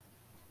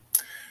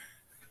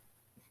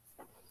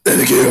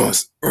the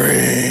Chaos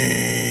Rain.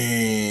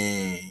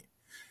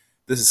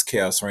 This is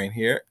Chaos Rain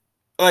here.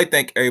 I'd like to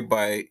thank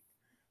everybody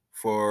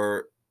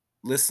for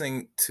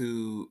listening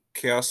to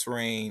Chaos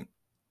Rain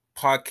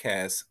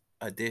podcast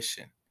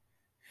edition.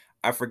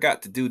 I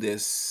forgot to do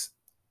this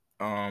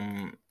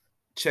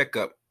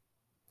checkup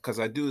because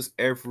I do this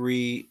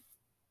every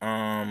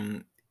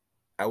I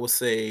would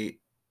say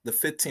the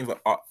 15th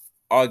of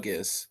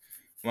August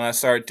when I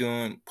started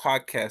doing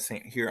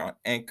podcasting here on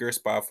Anchor,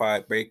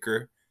 Spotify,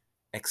 Breaker,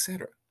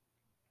 etc.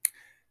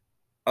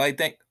 I like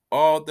to thank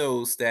all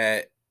those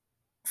that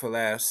for the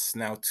last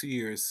now 2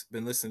 years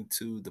been listening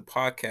to the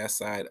podcast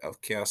side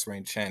of Chaos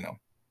Rain channel.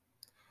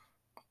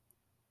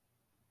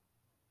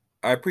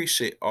 I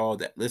appreciate all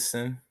that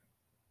listen.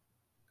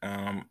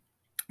 I'm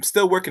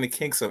still working the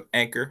kinks of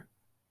Anchor,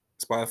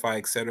 Spotify,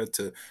 etc.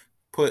 to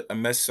put a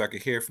message so I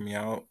could hear from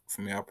y'all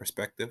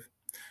perspective.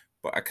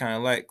 But I kind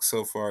of like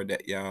so far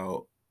that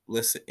y'all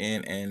listen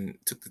in and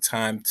took the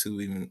time to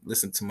even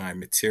listen to my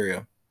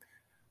material.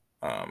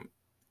 Um,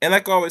 and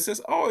like always,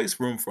 there's always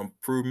room for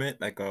improvement.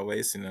 Like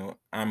always,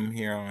 I'm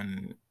here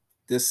on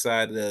this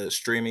side of the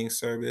streaming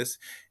service.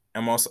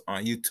 I'm also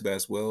on YouTube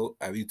as well.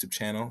 I have a YouTube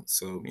channel.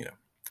 So,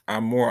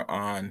 I'm more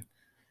on,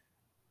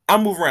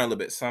 I move around a little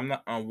bit. So I'm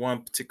not on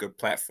one particular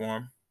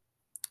platform.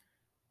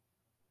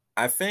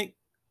 I think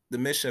the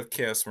mission of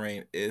Chaos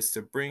Rain is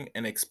to bring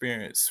an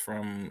experience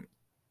from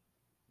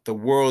the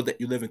world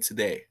that you live in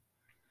today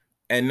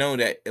and know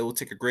that it will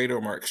take a greater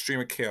or more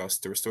extreme chaos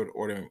to restore the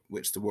order in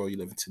which the world you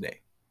live in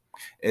today.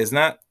 It's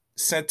not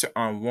centered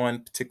on one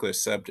particular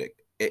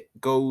subject. It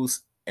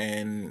goes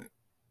and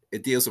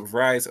it deals with a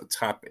variety of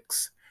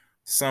topics.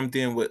 Some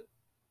dealing with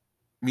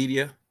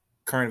media,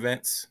 current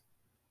events,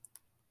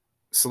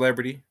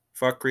 celebrity,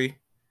 fuckery,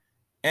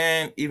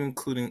 and even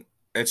including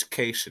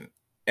education.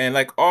 And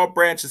like all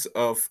branches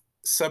of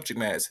subject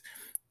matters,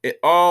 it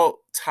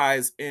all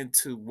ties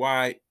into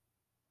why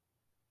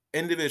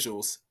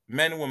individuals,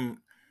 men and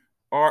women,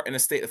 are in a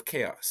state of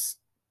chaos.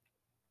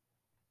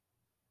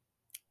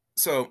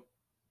 So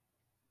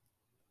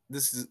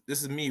this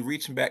is me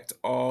reaching back to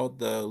all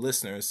the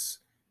listeners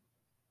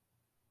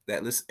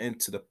that listen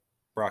into the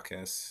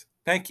broadcast.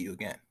 Thank you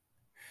again.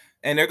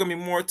 And there are going to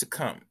be more to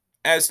come.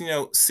 As you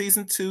know,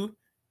 season 2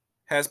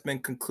 has been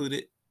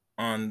concluded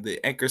on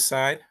the Anchor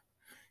side,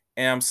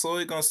 and I'm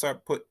slowly going to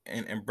start putting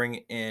and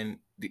bringing in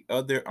the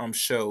other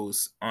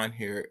shows on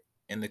here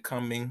in the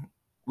coming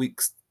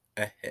weeks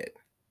ahead.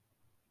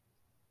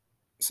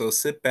 So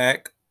sit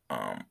back,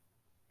 and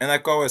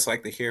like always,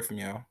 like to hear from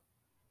y'all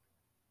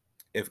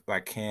if I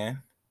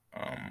can.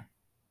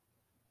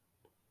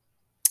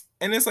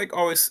 And it's like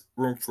always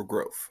room for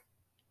growth,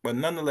 but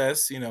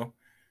nonetheless,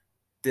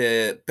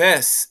 the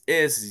best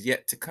is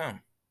yet to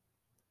come.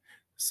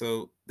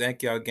 So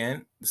thank y'all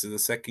again. This is the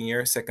second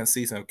year, second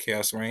season of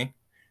Chaos Rain,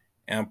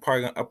 and I'm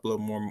probably gonna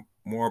upload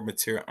more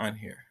material on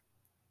here.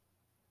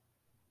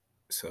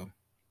 So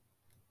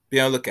be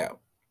on the lookout.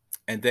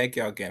 And thank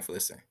y'all again for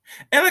listening.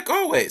 And like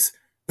always,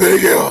 the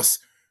chaos